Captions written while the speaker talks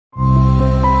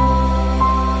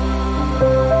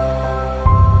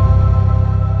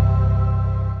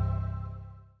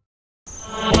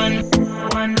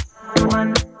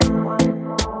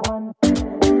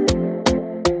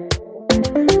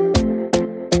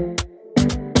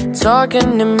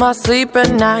talking in my sleep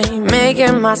at night,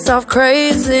 making myself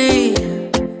crazy.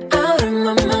 Out of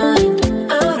my mind,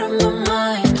 out of my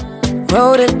mind.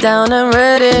 Wrote it down and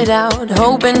read it out,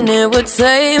 hoping it would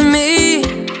save me.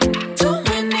 Too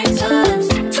many times,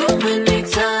 too many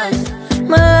times.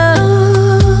 My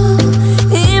love,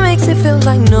 he makes it feel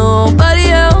like nobody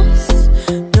else,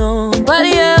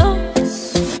 nobody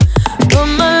else. But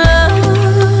my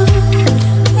love,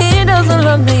 he doesn't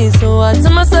love me, so I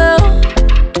tell myself,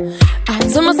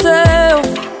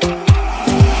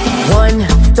 one,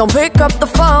 don't pick up the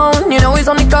phone, you know he's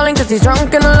only calling cause he's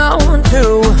drunk and alone.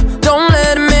 Two, don't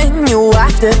let him in, you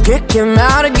have to kick him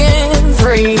out again.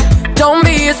 Three, don't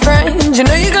be his friend, you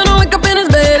know you're gonna wake up in his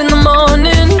bed in the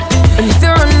morning. And if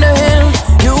you're under him,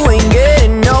 you ain't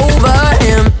getting over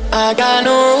him. I got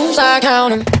no rules, I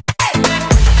count him.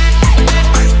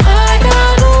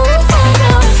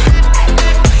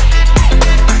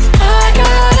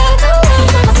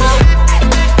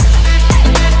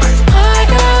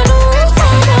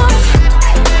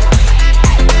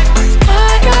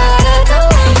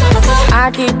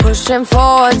 Pushing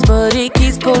forwards, but he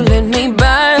keeps pulling me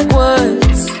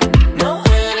backwards.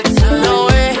 Nowhere to turn,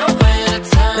 nowhere to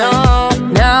turn. No,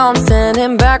 now I'm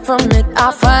standing back from it,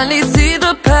 I finally see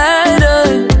the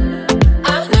pattern.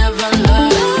 I never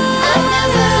loved,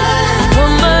 but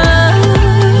my love,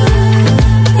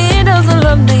 he doesn't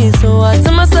love me, so I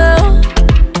tell myself,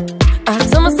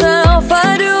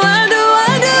 I do.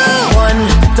 One,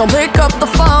 don't pick up the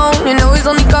phone, you know he's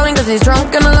only calling cause he's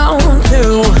drunk and alone.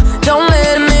 Two, don't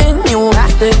let him in, you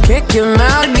have to kick him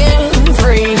out again.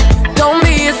 Three, don't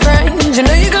be his friend, you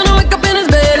know you're gonna wake up in his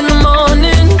bed in the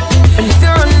morning. And if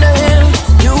you're under him,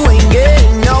 you ain't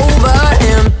getting over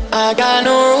him. I got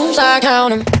no rules, I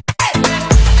count him.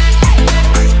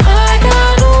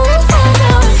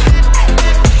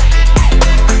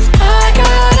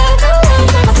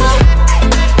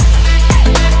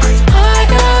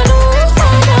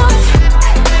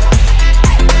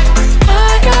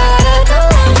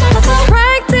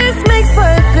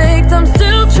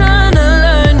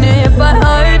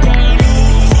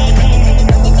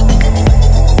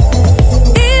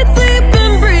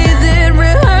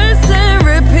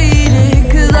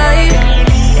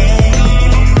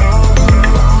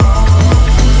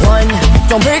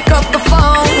 Don't pick up the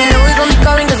phone, you know he's only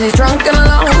calling cause he's drunk and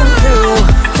alone. Two,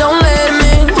 don't let him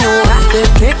in, you have to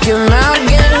kick him out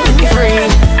again.